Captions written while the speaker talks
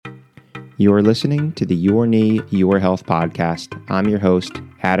You're listening to the Your Knee, Your Health podcast. I'm your host,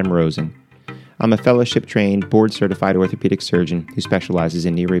 Adam Rosen. I'm a fellowship-trained, board-certified orthopedic surgeon who specializes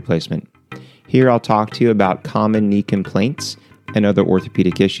in knee replacement. Here I'll talk to you about common knee complaints and other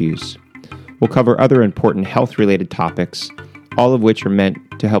orthopedic issues. We'll cover other important health-related topics, all of which are meant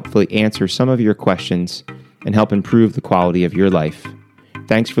to helpfully answer some of your questions and help improve the quality of your life.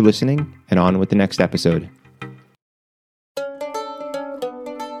 Thanks for listening, and on with the next episode.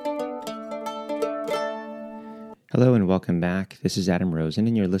 Hello and welcome back. This is Adam Rosen,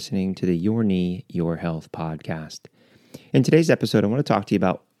 and you're listening to the Your Knee, Your Health podcast. In today's episode, I want to talk to you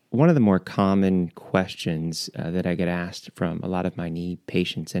about one of the more common questions that I get asked from a lot of my knee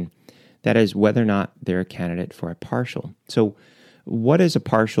patients, and that is whether or not they're a candidate for a partial. So what is a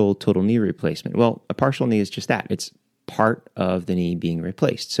partial total knee replacement? Well, a partial knee is just that. It's part of the knee being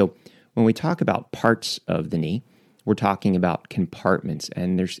replaced. So when we talk about parts of the knee, we're talking about compartments,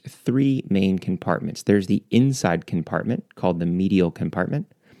 and there's three main compartments. There's the inside compartment called the medial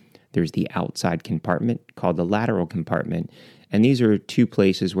compartment. There's the outside compartment called the lateral compartment, and these are two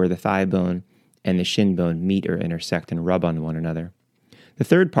places where the thigh bone and the shin bone meet or intersect and rub on one another. The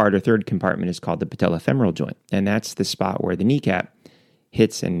third part or third compartment is called the patellofemoral joint, and that's the spot where the kneecap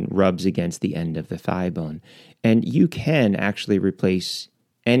hits and rubs against the end of the thigh bone. And you can actually replace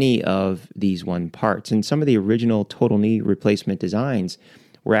any of these one parts. And some of the original total knee replacement designs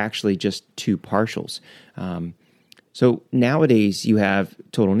were actually just two partials. So nowadays you have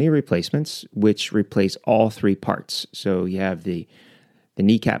total knee replacements, which replace all three parts. So you have the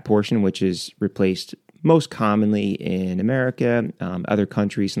kneecap portion, which is replaced most commonly in America. Other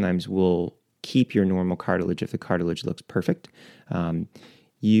countries sometimes will keep your normal cartilage if the cartilage looks perfect.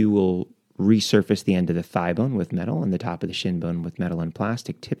 You will resurface the end of the thigh bone with metal and the top of the shin bone with metal and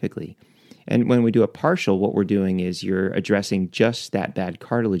plastic typically. And when we do a partial, what we're doing is you're addressing just that bad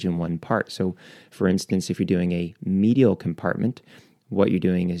cartilage in one part. So for instance, if you're doing a medial compartment, what you're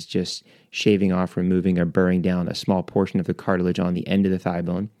doing is just shaving off, removing, or burring down a small portion of the cartilage on the end of the thigh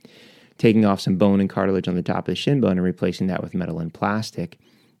bone, taking off some bone and cartilage on the top of the shin bone and replacing that with metal and plastic,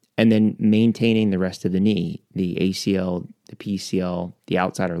 and then maintaining the rest of the knee, the ACL, the PCL, the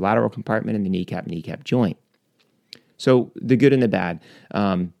outside or lateral compartment, and the kneecap joint. So the good and the bad.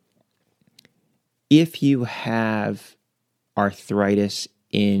 If you have arthritis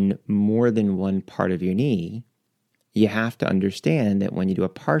in more than one part of your knee, you have to understand that when you do a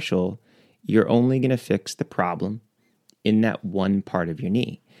partial, you're only going to fix the problem in that one part of your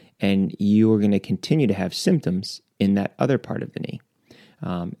knee, and you are going to continue to have symptoms in that other part of the knee.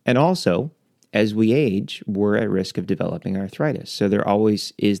 And also, as we age, we're at risk of developing arthritis. So there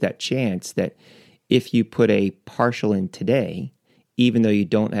always is that chance that if you put a partial in today, even though you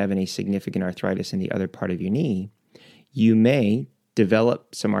don't have any significant arthritis in the other part of your knee, you may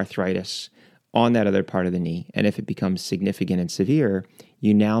develop some arthritis on that other part of the knee. And if it becomes significant and severe,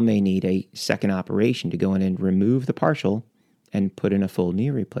 you now may need a second operation to go in and remove the partial and put in a full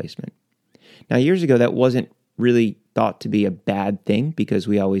knee replacement. Now, years ago, that wasn't really thought to be a bad thing because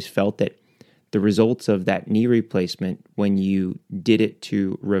we always felt that the results of that knee replacement, when you did it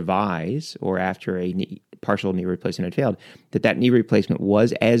to revise or after a partial knee replacement had failed, that knee replacement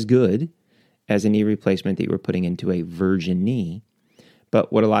was as good as a knee replacement that you were putting into a virgin knee.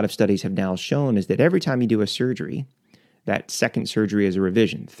 But what a lot of studies have now shown is that every time you do a surgery, that second surgery is a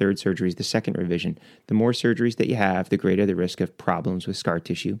revision, third surgery is the second revision. The more surgeries that you have, the greater the risk of problems with scar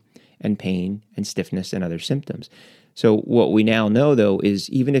tissue and pain and stiffness and other symptoms. So what we now know, though, is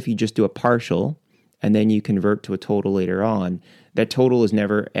even if you just do a partial and then you convert to a total later on, that total is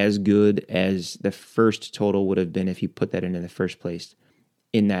never as good as the first total would have been if you put that in the first place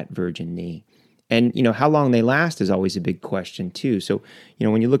in that virgin knee. And, how long they last is always a big question, too. So,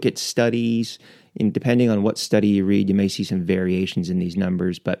 when you look at studies, and depending on what study you read, you may see some variations in these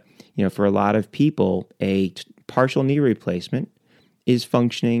numbers. But, for a lot of people, a partial knee replacement is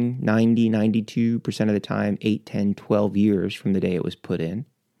functioning 90, 92% of the time, 8, 10, 12 years from the day it was put in,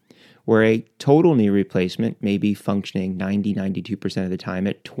 where a total knee replacement may be functioning 90, 92% of the time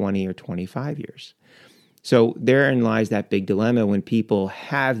at 20 or 25 years. So therein lies that big dilemma when people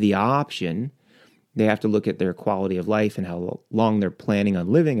have the option. They have to look at their quality of life and how long they're planning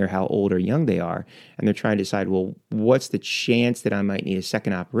on living or how old or young they are. And they're trying to decide, well, what's the chance that I might need a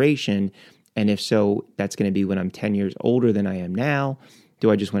second operation? And if so, that's going to be when I'm 10 years older than I am now.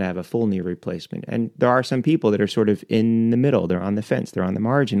 Do I just want to have a full knee replacement? And there are some people that are sort of in the middle. They're on the fence. They're on the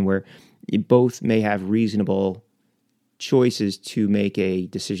margin where both may have reasonable choices to make a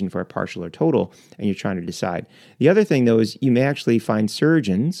decision for a partial or total, and you're trying to decide. The other thing, though, is you may actually find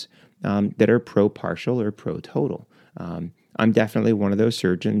surgeons that are pro-partial or pro-total. I'm definitely one of those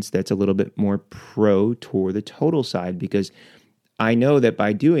surgeons that's a little bit more pro toward the total side, because I know that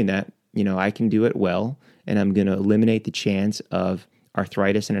by doing that, I can do it well, and I'm going to eliminate the chance of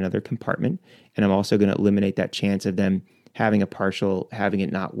arthritis in another compartment. And I'm also going to eliminate that chance of them having a partial, having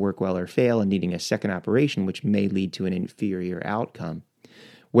it not work well or fail, and needing a second operation, which may lead to an inferior outcome.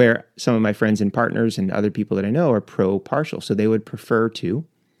 Where some of my friends and partners and other people that I know are pro partial. So they would prefer to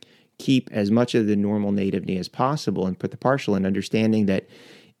keep as much of the normal native knee as possible and put the partial in, understanding that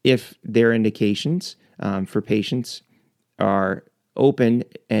if their indications for patients are open,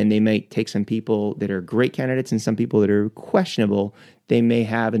 and they may take some people that are great candidates and some people that are questionable, they may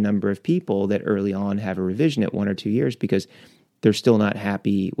have a number of people that early on have a revision at 1 or 2 years because they're still not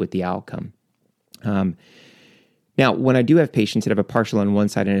happy with the outcome. Now, when I do have patients that have a partial on one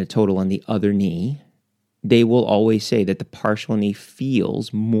side and a total on the other knee, they will always say that the partial knee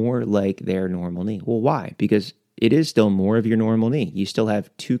feels more like their normal knee. Well, why? Because it is still more of your normal knee. You still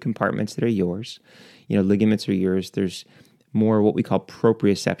have 2 compartments that are yours. Ligaments are yours. There's more what we call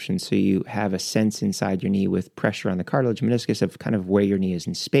proprioception. So you have a sense inside your knee with pressure on the cartilage meniscus of kind of where your knee is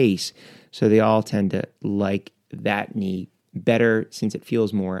in space. So they all tend to like that knee better since it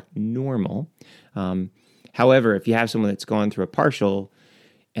feels more normal. However, if you have someone that's gone through a partial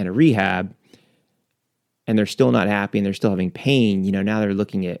and a rehab, and they're still not happy and they're still having pain, now they're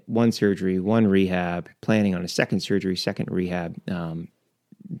looking at 1 surgery, 1 rehab, planning on a second surgery, second rehab.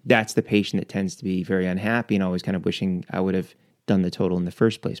 That's the patient that tends to be very unhappy and always kind of wishing I would have done the total in the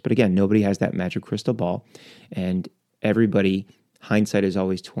first place. But again, nobody has that magic crystal ball, and everybody, hindsight is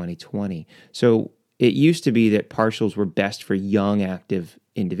always 20/20. So it used to be that partials were best for young, active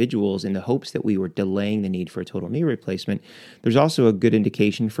individuals in the hopes that we were delaying the need for a total knee replacement. There's also a good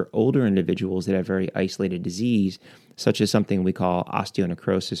indication for older individuals that have very isolated disease, such as something we call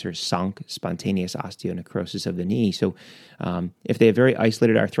osteonecrosis or SONC, spontaneous osteonecrosis of the knee. So if they have very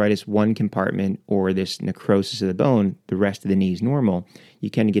isolated arthritis, one compartment, or this necrosis of the bone, the rest of the knee is normal, you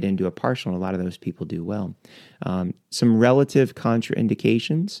can get into a partial, and a lot of those people do well. Some relative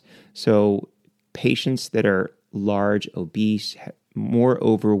contraindications. So patients that are large, obese, more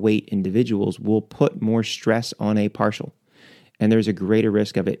overweight individuals will put more stress on a partial, and there's a greater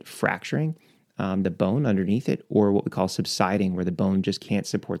risk of it fracturing the bone underneath it, or what we call subsiding, where the bone just can't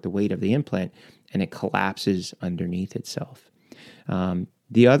support the weight of the implant and it collapses underneath itself.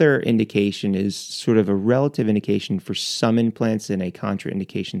 The other indication is sort of a relative indication for some implants and a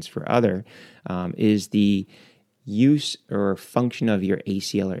contraindications for other, is the use or function of your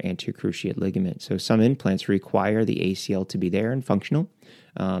ACL or anterior cruciate ligament. So some implants require the ACL to be there and functional.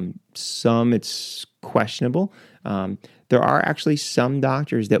 Some it's questionable. There are actually some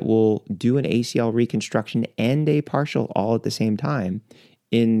doctors that will do an ACL reconstruction and a partial all at the same time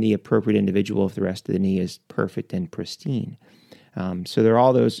in the appropriate individual if the rest of the knee is perfect and pristine. So there are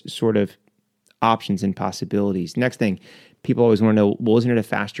all those sort of options and possibilities. Next thing, people always want to know, well, isn't it a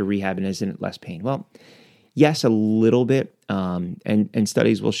faster rehab and isn't it less pain? Well, yes, a little bit, and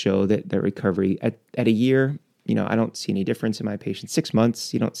studies will show that the recovery at a year, I don't see any difference in my patients. 6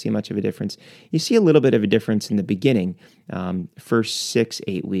 months, you don't see much of a difference. You see a little bit of a difference in the beginning. First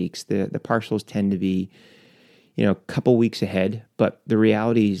 6-8 weeks, the partials tend to be, a couple weeks ahead, but the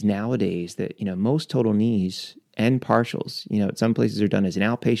reality is nowadays that, most total knees and partials, some places are done as an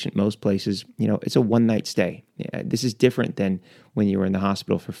outpatient, most places, it's a one-night stay. This is different than when you were in the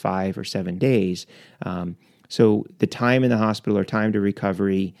hospital for 5 or 7 days. So the time in the hospital or time to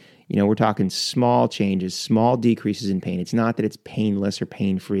recovery, we're talking small changes, small decreases in pain. It's not that it's painless or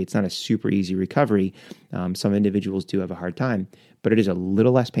pain-free. It's not a super easy recovery. Some individuals do have a hard time, but it is a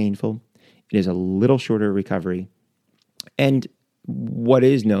little less painful. It is a little shorter recovery. And what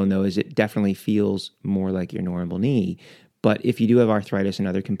is known, though, is it definitely feels more like your normal knee. But if you do have arthritis in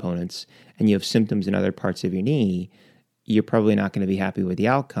other components and you have symptoms in other parts of your knee, you're probably not going to be happy with the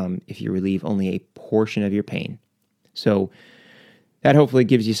outcome if you relieve only a portion of your pain. So that hopefully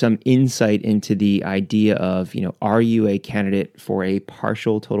gives you some insight into the idea of, are you a candidate for a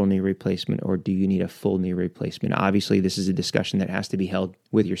partial total knee replacement, or do you need a full knee replacement? Obviously, this is a discussion that has to be held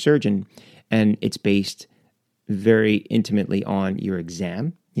with your surgeon, and it's based very intimately on your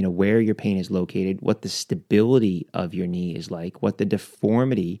exam, where your pain is located, what the stability of your knee is like, what the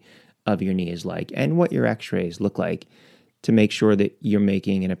deformity of your knee is like, and what your x-rays look like to make sure that you're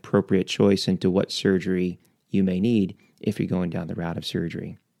making an appropriate choice into what surgery you may need if you're going down the route of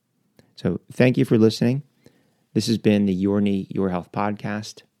surgery. So thank you for listening. This has been the Your Knee, Your Health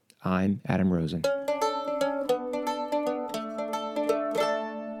podcast. I'm Adam Rosen.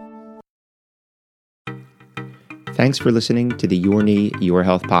 Thanks for listening to the Your Knee, Your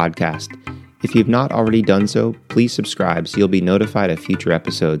Health podcast. If you've not already done so, please subscribe so you'll be notified of future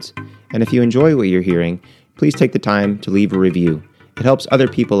episodes. And if you enjoy what you're hearing, please take the time to leave a review. It helps other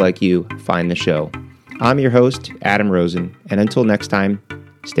people like you find the show. I'm your host, Adam Rosen, and until next time,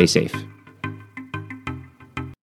 stay safe.